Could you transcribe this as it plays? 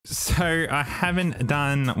So I haven't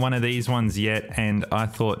done one of these ones yet, and I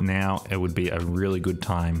thought now it would be a really good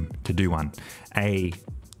time to do one. A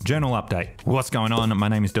journal update. What's going on? My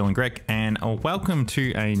name is Dillon and welcome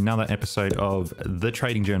to another episode of the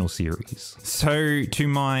Trading Journal series. So to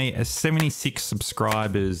my 76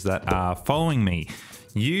 subscribers that are following me,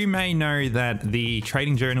 you may know that the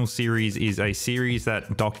Trading Journal series is a series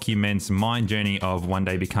that documents my journey of one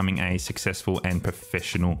day becoming a successful and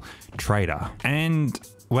professional trader. And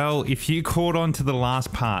well, if you caught on to the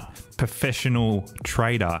last part, professional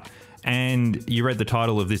trader, and you read the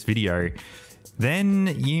title of this video,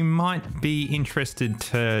 then you might be interested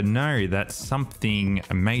to know that something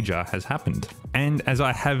major has happened. And as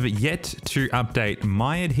I have yet to update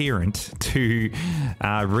my adherent to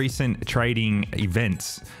recent trading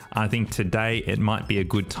events, I think today it might be a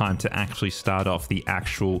good time to actually start off the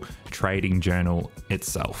actual trading journal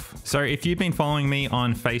itself. So if you've been following me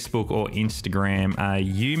on Facebook or Instagram,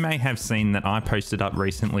 you may have seen that I posted up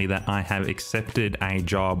recently that I have accepted a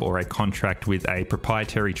job or a contract with a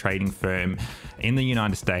proprietary trading firm in the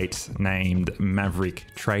United States named Maverick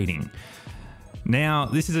Trading. Now,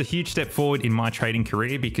 this is a huge step forward in my trading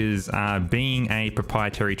career because being a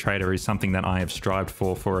proprietary trader is something that I have strived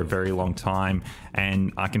for a very long time,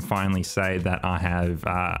 and I can finally say that I have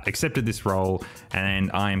accepted this role and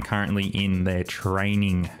I am currently in their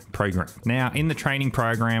training program. Now, in the training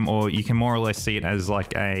program, or you can more or less see it as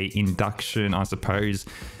like a induction, I suppose,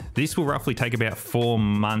 this will roughly take about 4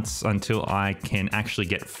 months until I can actually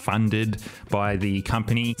get funded by the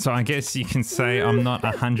company. So I guess you can say I'm not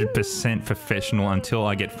 100% professional until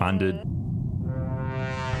I get funded.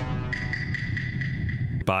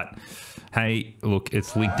 But hey, look,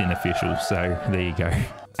 it's LinkedIn official, so there you go.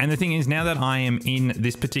 And the thing is, now that I am in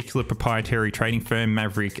this particular proprietary trading firm,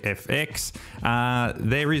 Maverick FX,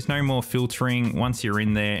 there is no more filtering. Once you're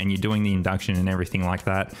in there and you're doing the induction and everything like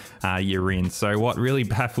that, you're in. So what really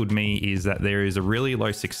baffled me is that there is a really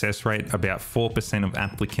low success rate. About 4% of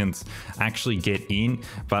applicants actually get in,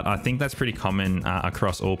 but I think that's pretty common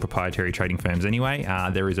across all proprietary trading firms anyway.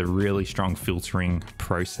 There is a really strong filtering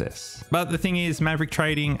process. But the thing is, Maverick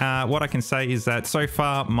Trading, what I can say is that so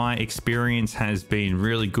far my experience has been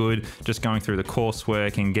really good, just going through the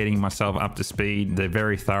coursework and getting myself up to speed. They're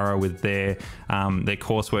very thorough with their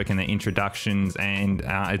coursework and their introductions, and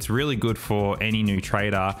it's really good for any new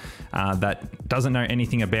trader that doesn't know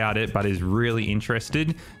anything about it but is really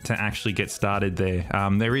interested to actually get started there.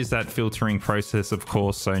 There is that filtering process, of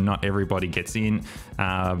course, so not everybody gets in,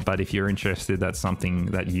 but if you're interested, that's something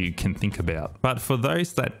that you can think about. But for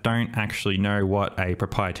those that don't actually know what a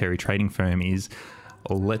proprietary trading firm is,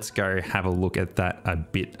 let's go have a look at that a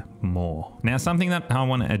bit more. Now, something that I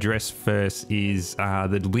want to address first is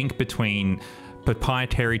the link between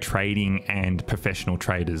proprietary trading and professional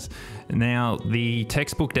traders. Now, the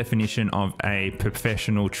textbook definition of a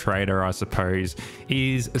professional trader, I suppose,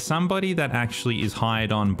 is somebody that actually is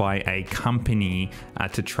hired on by a company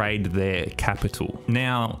to trade their capital.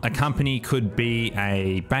 Now, a company could be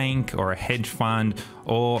a bank or a hedge fund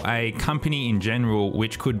or a company in general,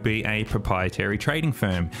 which could be a proprietary trading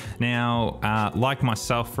firm. Now, like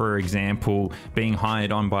myself, for example, being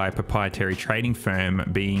hired on by a proprietary trading firm,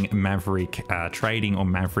 being Maverick Trading or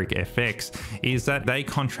Maverick FX, is that they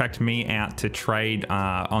contract me out to trade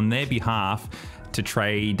on their behalf, to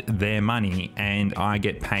trade their money, and I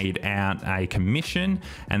get paid out a commission,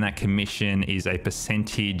 and that commission is a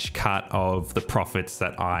percentage cut of the profits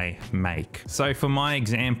that I make. So for my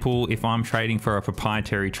example, if I'm trading for a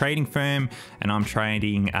proprietary trading firm and I'm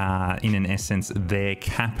trading in an essence their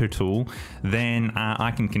capital, then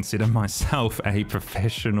I can consider myself a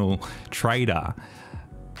professional trader.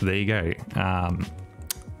 There you go.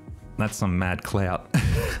 That's some mad clout.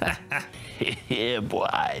 Yeah,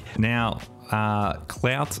 boy. Now,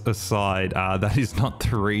 clout aside, that is not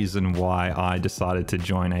the reason why I decided to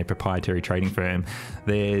join a proprietary trading firm.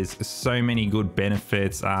 There's so many good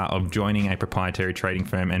benefits of joining a proprietary trading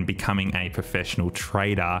firm and becoming a professional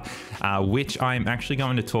trader, which I'm actually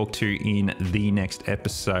going to talk to in the next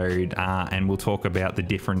episode, and we'll talk about the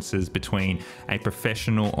differences between a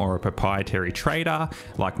professional or a proprietary trader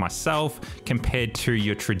like myself compared to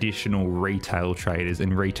your traditional retail traders,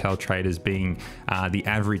 and retail traders being the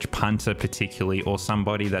average punter particularly, or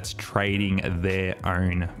somebody that's trading their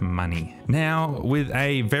own money. Now, with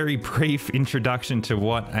a very brief introduction to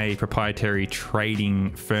what a proprietary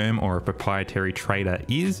trading firm or a proprietary trader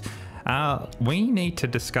is, we need to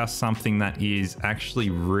discuss something that is actually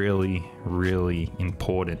really, really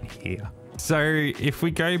important here. So if we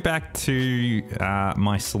go back to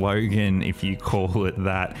my slogan, if you call it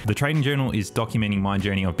that, the Trading Journal is documenting my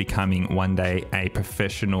journey of becoming one day a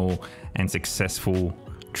professional and successful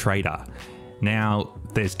trader. Now,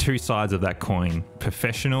 there's two sides of that coin,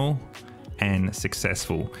 professional and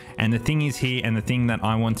successful. And the thing is here, and the thing that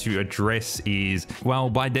I want to address is, well,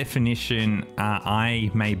 by definition, I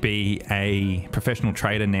may be a professional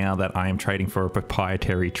trader now that I am trading for a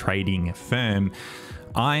proprietary trading firm.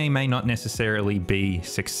 I may not necessarily be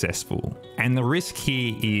successful. And the risk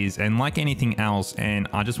here is, and like anything else, and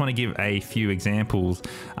I just want to give a few examples,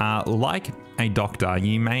 like a doctor,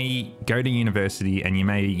 you may go to university and you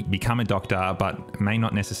may become a doctor, but may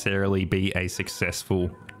not necessarily be a successful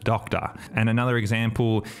doctor. And another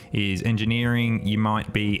example is engineering. You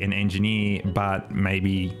might be an engineer, but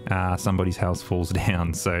maybe somebody's house falls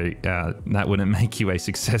down. So that wouldn't make you a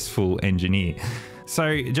successful engineer.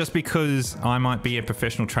 So just because I might be a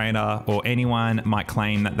professional trader, or anyone might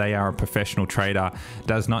claim that they are a professional trader,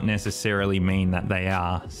 does not necessarily mean that they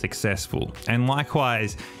are successful. And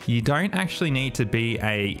likewise, you don't actually need to be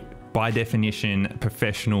by definition,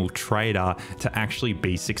 professional trader to actually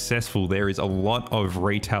be successful. There is a lot of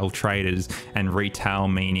retail traders, and retail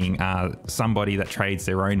meaning somebody that trades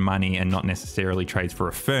their own money and not necessarily trades for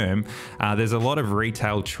a firm. There's a lot of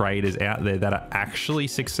retail traders out there that are actually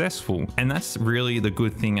successful. And that's really the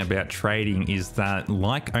good thing about trading, is that,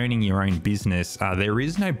 like owning your own business, there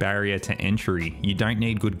is no barrier to entry. You don't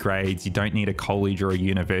need good grades. You don't need a college or a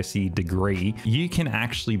university degree. You can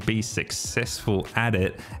actually be successful at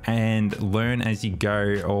it and learn as you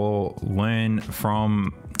go, or learn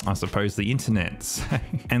from, I suppose, the internet.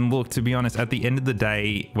 And look, to be honest, at the end of the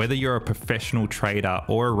day, whether you're a professional trader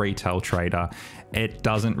or a retail trader, it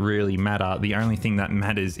doesn't really matter. The only thing that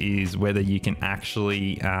matters is whether you can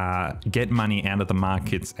actually get money out of the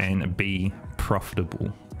markets and be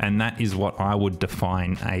profitable. And that is what I would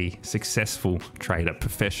define a successful trader,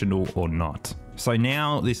 professional or not. So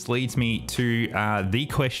now this leads me to the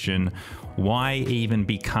question, why even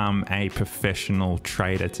become a professional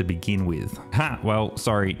trader to begin with? Well,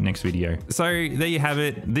 sorry, next video. So there you have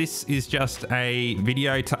it. This is just a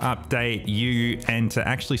video to update you and to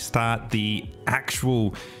actually start the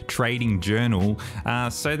actual trading journal,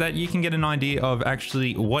 so that you can get an idea of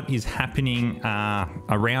actually what is happening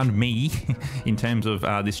around me in terms of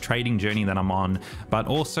this trading journey that I'm on, but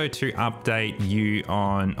also to update you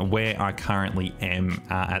on where I currently am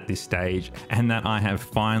at this stage, and that I have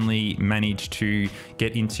finally managed to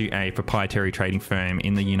get into a proprietary trading firm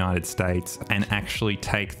in the United States and actually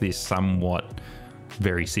take this somewhat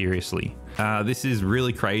very seriously. This is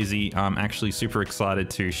really crazy. I'm actually super excited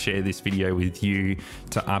to share this video with you,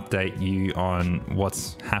 to update you on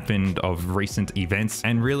what's happened of recent events,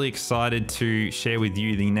 and really excited to share with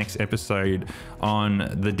you the next episode on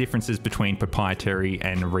the differences between proprietary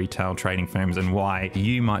and retail trading firms, and why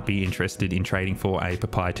you might be interested in trading for a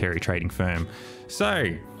proprietary trading firm. So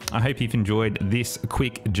I hope you've enjoyed this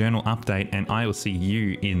quick journal update, and I will see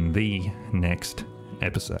you in the next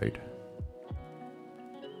episode.